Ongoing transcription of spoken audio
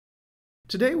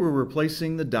Today we're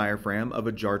replacing the diaphragm of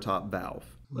a jar top valve.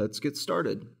 Let's get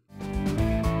started.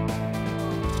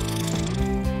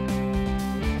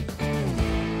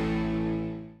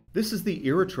 This is the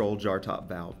Irrigation jar top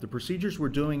valve. The procedures we're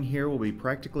doing here will be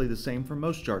practically the same for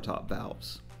most jar top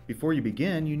valves. Before you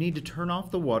begin, you need to turn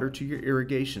off the water to your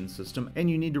irrigation system,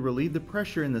 and you need to relieve the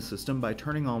pressure in the system by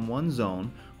turning on one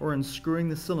zone or unscrewing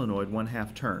the solenoid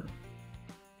 1/2 turn.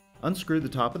 Unscrew the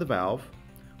top of the valve.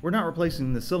 We're not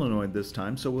replacing the solenoid this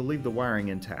time, so we'll leave the wiring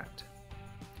intact.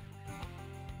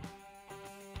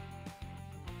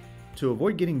 To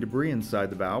avoid getting debris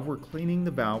inside the valve, we're cleaning the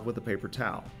valve with a paper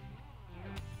towel.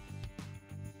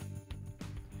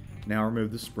 Now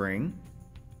remove the spring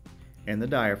and the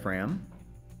diaphragm.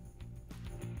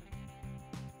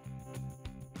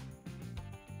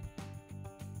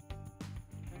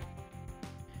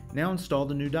 Now install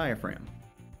the new diaphragm.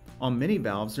 On many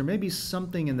valves, there may be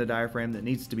something in the diaphragm that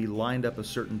needs to be lined up a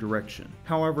certain direction.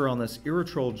 However, on this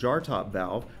Irrigation jar top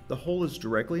valve, the hole is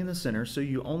directly in the center, so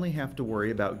you only have to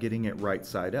worry about getting it right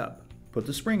side up. Put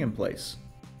the spring in place.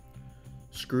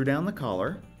 Screw down the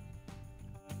collar.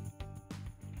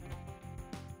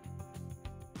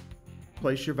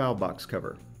 Place your valve box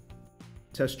cover.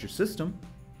 Test your system.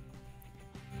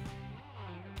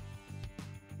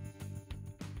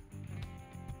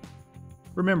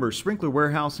 Remember, Sprinkler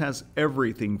Warehouse has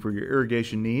everything for your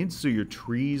irrigation needs, so your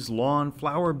trees, lawn,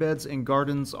 flower beds, and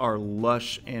gardens are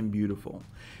lush and beautiful.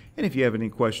 And if you have any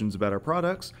questions about our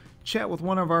products, chat with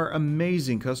one of our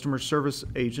amazing customer service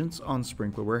agents on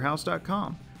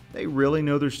sprinklerwarehouse.com. They really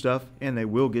know their stuff, and they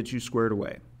will get you squared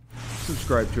away.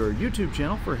 Subscribe to our YouTube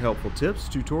channel for helpful tips,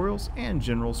 tutorials, and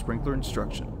general sprinkler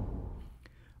instruction.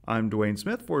 I'm Dwayne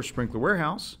Smith for Sprinkler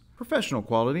Warehouse. Professional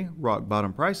quality, rock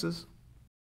bottom prices.